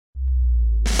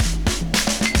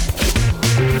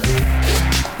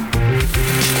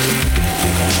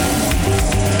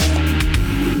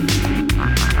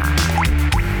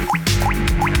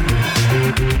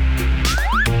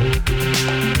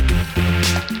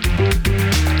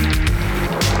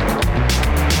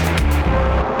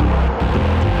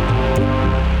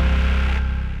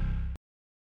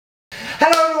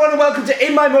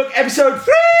My Mug, episode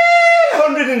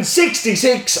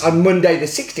 366 on Monday the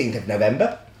 16th of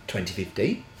November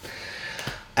 2015.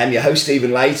 I'm your host,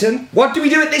 Stephen Layton. What do we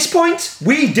do at this point?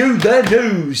 We do the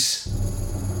news.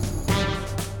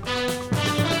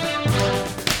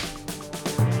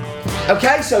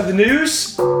 Okay, so the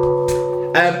news.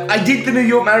 I did the New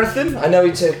York Marathon. I know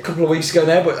it's a couple of weeks ago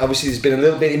now, but obviously there's been a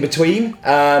little bit in between.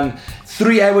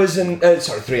 3 hours and...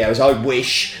 3 hours, I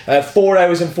wish. 4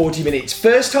 hours and 40 minutes.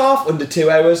 First half, under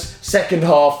 2 hours. Second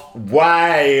half,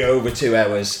 way over 2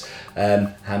 hours.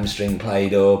 Hamstring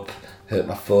played up, hurt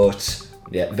my foot.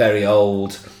 Yeah, very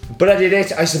old. But I did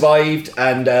it, I survived,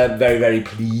 and very, very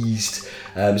pleased.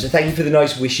 So thank you for the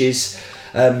nice wishes.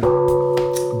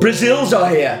 Brazils are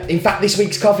here. In fact, this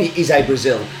week's coffee is a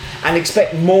Brazil. And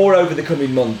expect more over the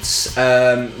coming months.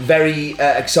 Very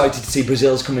excited to see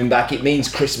Brazils coming back. It means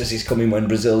Christmas is coming when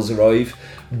Brazils arrive.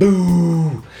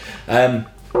 Boo!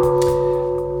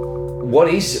 What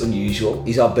is unusual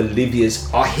is our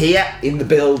Bolivias are here in the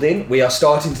building. We are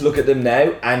starting to look at them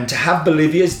now. And to have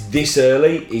Bolivias this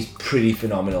early is pretty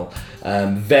phenomenal.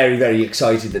 Very, very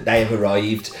excited that they have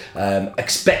arrived.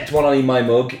 Expect one on In My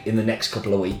Mug in the next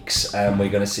couple of weeks. We're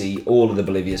going to see all of the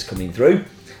Bolivias coming through.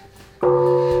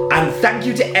 And thank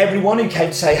you to everyone who came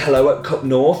to say hello at Cup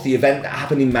North, the event that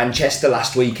happened in Manchester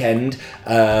last weekend.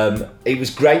 It was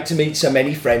great to meet so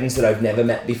many friends that I've never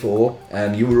met before.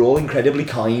 You were all incredibly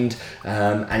kind,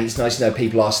 and it's nice to know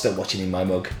people are still watching In My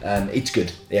Mug. It's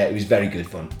good. Yeah, it was very good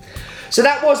fun. So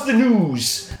that was the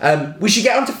news. We should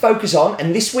get on to Focus On,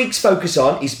 and this week's Focus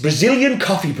On is Brazilian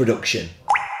coffee production.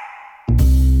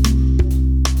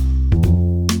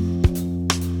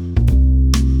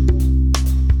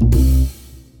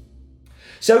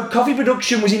 So coffee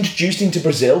production was introduced into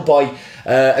Brazil by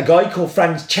a guy called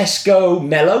Francesco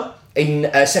Melo in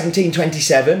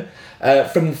 1727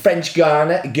 from French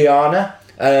Guiana.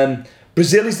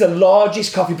 Brazil is the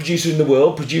largest coffee producer in the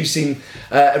world, producing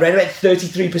around about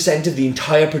 33% of the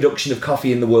entire production of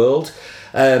coffee in the world.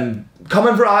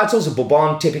 Common varietals are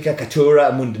Bourbon, Typica, Caturra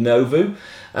and Mundo Novo.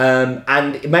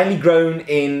 And mainly grown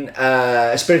in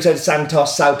Espírito Santo,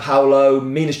 Sao Paulo,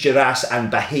 Minas Gerais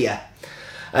and Bahia.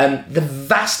 The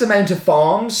vast amount of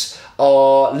farms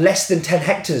are less than 10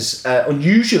 hectares.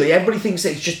 Unusually, everybody thinks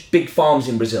that it's just big farms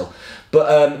in Brazil,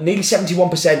 but nearly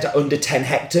 71% are under 10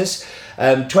 hectares,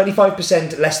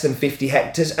 25% less than 50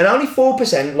 hectares, and only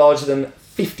 4% larger than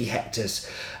 50 hectares.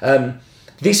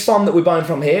 This farm that we're buying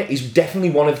from here is definitely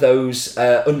one of those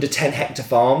under 10 hectare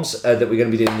farms that we're going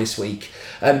to be doing this week.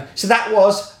 So that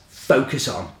was Focus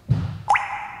On.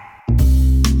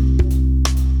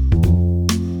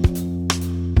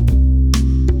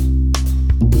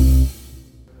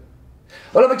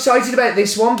 Well, I'm excited about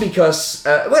this one because,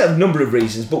 a number of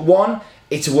reasons, but one,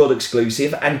 it's a world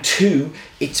exclusive, and two,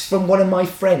 it's from one of my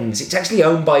friends. It's actually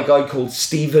owned by a guy called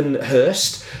Stephen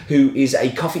Hurst, who is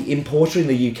a coffee importer in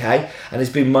the UK and has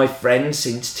been my friend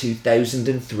since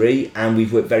 2003, and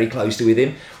we've worked very closely with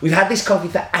him. We've had this coffee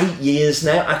for 8 years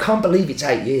now. I can't believe it's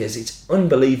 8 years. It's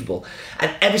unbelievable.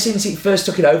 And ever since he first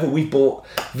took it over, we've bought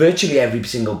virtually every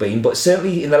single bean, but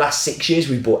certainly in the last 6 years,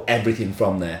 we've bought everything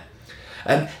from there.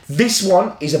 This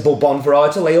one is a Bourbon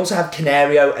varietal. They also have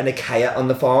Canario and Acaia on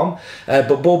the farm,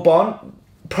 but Bourbon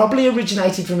probably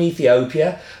originated from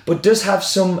Ethiopia, but does have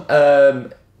some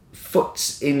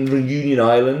foots in Reunion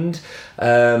Island.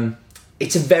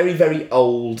 It's a very, very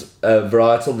old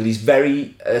varietal that is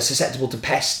very susceptible to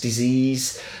pest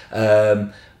disease,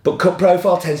 but Cup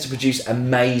Profile tends to produce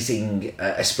amazing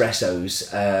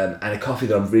espressos, and a coffee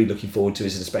that I'm really looking forward to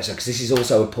is an espresso, because this is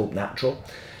also a pulp natural.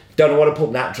 Don't know what a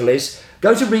pulp natural is?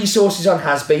 Go to resources on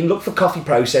Has Been, look for coffee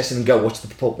process and go watch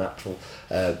the pulp natural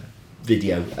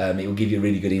video. It will give you a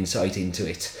really good insight into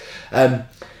it.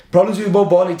 Problems with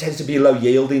Bourbon, it tends to be low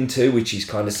yielding too, which is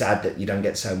kind of sad that you don't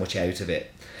get so much out of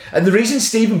it. And the reason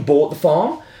Stephen bought the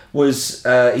farm was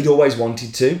he'd always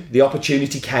wanted to. The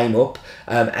opportunity came up,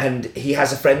 and he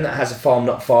has a friend that has a farm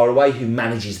not far away who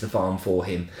manages the farm for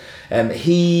him.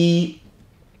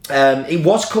 It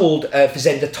was called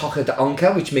Fazenda Toca de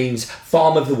Onca, which means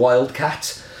Farm of the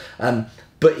Wildcat,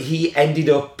 but he ended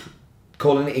up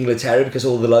calling it Inglaterra because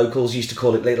all the locals used to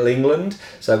call it Little England,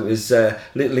 so it was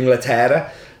Little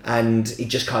Inglaterra, and it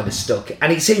just kind of stuck.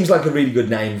 And it seems like a really good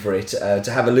name for it,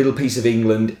 to have a little piece of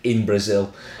England in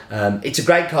Brazil. It's a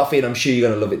great coffee, and I'm sure you're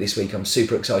going to love it this week. I'm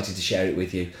super excited to share it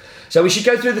with you. So we should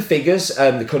go through the figures.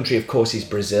 The country, of course, is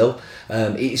Brazil.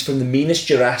 It is from the Minas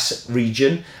Gerais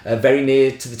region, very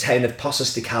near to the town of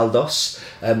Poços de Caldas.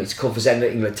 It's called Fazenda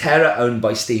Inglaterra, owned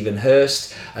by Stephen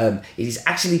Hurst. It is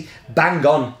actually bang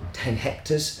on 10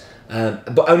 hectares.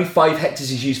 but only 5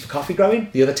 hectares is used for coffee growing.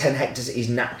 The other 10 hectares is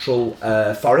natural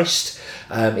forest.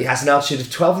 It has an altitude of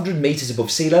 1,200 metres above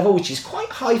sea level, which is quite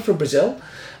high for Brazil.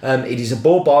 It is a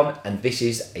Bourbon, and this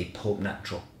is a Pulp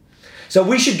Natural. So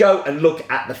we should go and look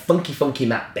at the funky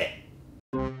map bit.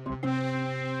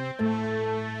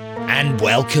 And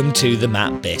welcome to the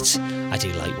map bit. I do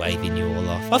like waving you all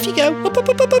off. Off you go.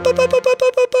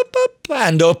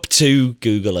 And up to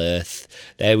Google Earth.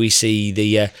 There we see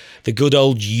the good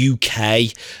old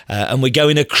UK. And we're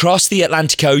going across the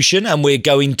Atlantic Ocean and we're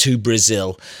going to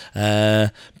Brazil.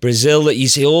 Brazil, that you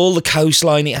see all the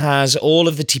coastline it has, all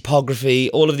of the topography,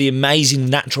 all of the amazing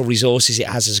natural resources it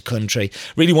has as a country.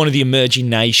 Really one of the emerging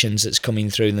nations that's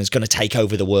coming through and that's going to take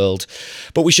over the world.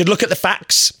 But we should look at the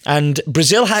facts. And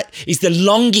Brazil is the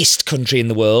longest country in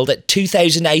the world at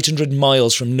 2,800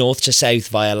 miles from north to south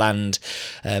via land.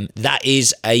 That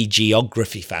is a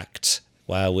geography fact.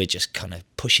 Well, we're just kind of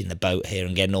pushing the boat here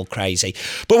and getting all crazy.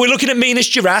 But we're looking at Minas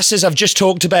Gerais, as I've just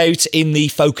talked about in the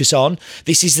Focus On.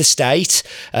 This is the state.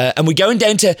 And we're going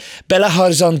down to Belo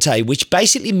Horizonte, which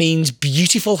basically means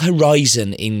beautiful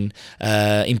horizon in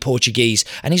Portuguese.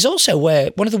 And is also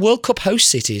one of the World Cup host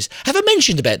cities. Have I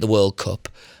mentioned about the World Cup?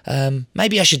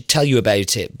 Maybe I should tell you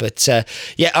about it, but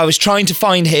I was trying to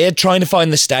find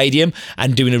the stadium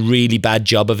and doing a really bad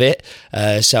job of it,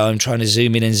 so I'm trying to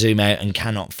zoom in and zoom out and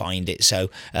cannot find it, so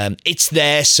it's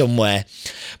there somewhere.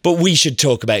 But we should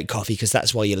talk about coffee because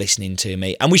that's why you're listening to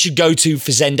me, and we should go to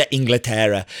Fazenda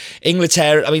Inglaterra.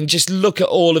 I mean, just look at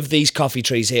all of these coffee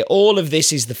trees here. All of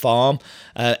this is the farm,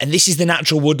 and this is the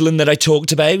natural woodland that I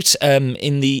talked about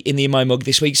in my mug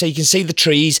this week. So you can see the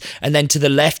trees, and then to the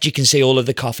left you can see all of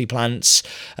the coffee plants.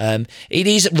 It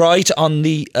is right on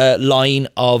the line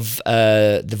of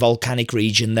the volcanic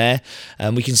region there.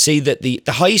 We can see that the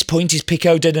highest point is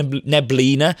Pico de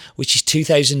Neblina, which is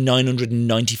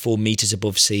 2,994 metres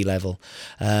above sea level.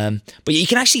 But you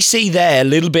can actually see there a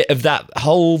little bit of that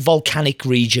whole volcanic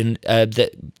region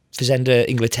that Fazenda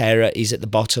Inglaterra is at the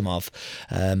bottom of.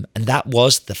 And that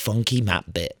was the funky map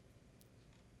bit.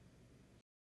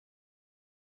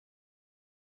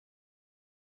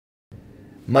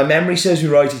 My memory serves me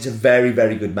right, it's a very,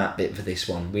 very good map bit for this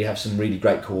one. We have some really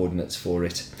great coordinates for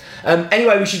it.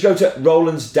 Anyway, we should go to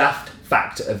Roland's Daft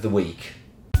Fact of the Week.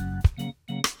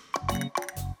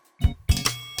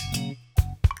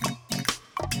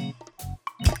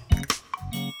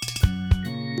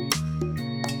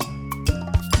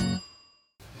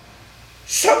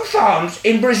 Some farms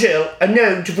in Brazil are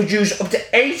known to produce up to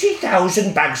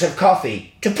 80,000 bags of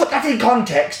coffee. To put that in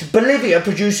context, Bolivia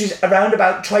produces around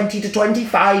about 20 to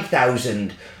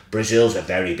 25,000. Brazil's a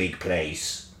very big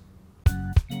place.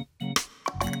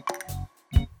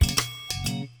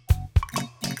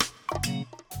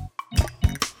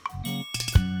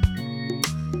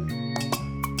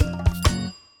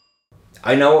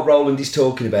 I know what Roland is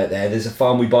talking about there. There's a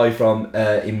farm we buy from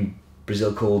in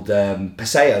Brazil called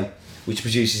Paseo, which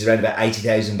produces around about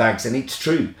 80,000 bags, and it's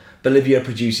true. Bolivia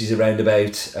produces around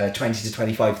about 20 to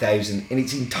 25,000 in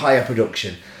its entire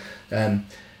production.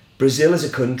 Brazil as a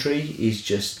country is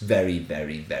just very,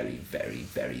 very, very, very,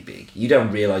 very big. You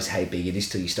don't realise how big it is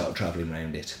till you start travelling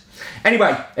around it.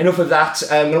 Anyway, enough of that.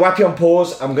 I'm going to whack you on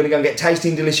pause. I'm going to go and get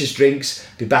tasting delicious drinks.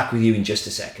 Be back with you in just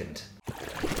a second.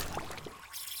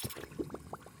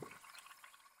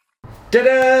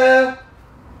 Ta-da!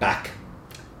 Back.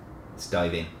 Let's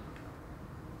dive in.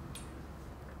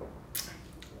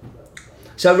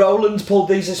 So Roland's pulled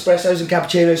these espressos and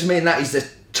cappuccinos for me, and that is the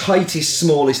tightest,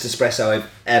 smallest espresso I've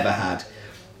ever had.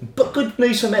 But good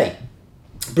news for me.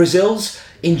 Brazils,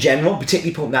 in general,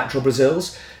 particularly Pulp Natural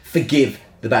Brazils, forgive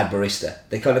the bad barista.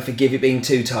 They kind of forgive it being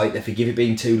too tight, they forgive it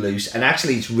being too loose, and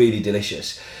actually it's really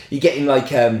delicious. You're getting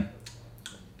like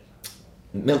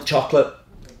milk chocolate,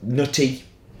 nutty,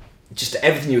 just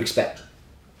everything you expect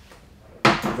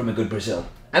from a good Brazil.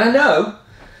 And I know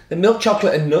that milk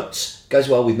chocolate and nuts goes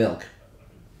well with milk.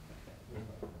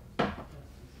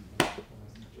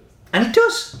 And it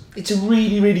does. It's a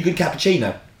really, really good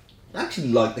cappuccino. I actually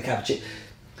like the cappuccino.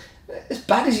 As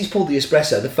bad as he's pulled the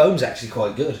espresso, the foam's actually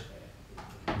quite good.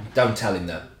 Don't tell him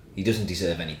though. He doesn't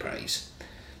deserve any praise.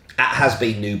 At Has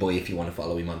Been New Boy if you want to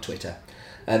follow him on Twitter.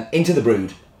 Into the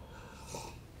Brood.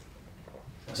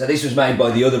 So this was made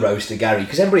by the other roaster, Gary,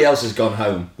 because everybody else has gone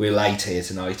home. We're late here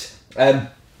tonight. And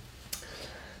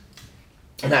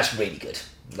that's really good.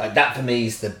 Like, that for me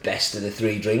is the best of the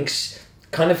three drinks.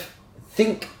 Kind of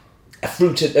think a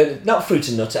not fruit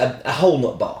and nut, a whole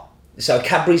nut bar. So a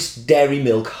Cadbury's Dairy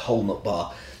Milk whole nut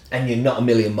bar, and you're not a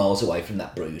million miles away from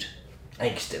that Brood. I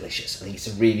think it's delicious. I think it's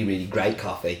a really, really great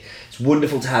coffee. It's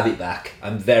wonderful to have it back.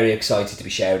 I'm very excited to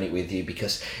be sharing it with you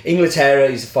because Inglaterra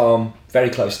is a farm very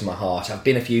close to my heart. I've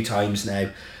been a few times now,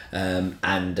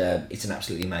 and it's an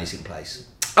absolutely amazing place.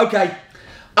 Okay,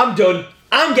 I'm done.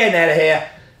 I'm getting out of here.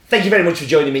 Thank you very much for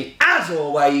joining me, as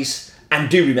always. And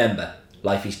do remember,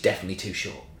 life is definitely too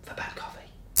short for bad coffee.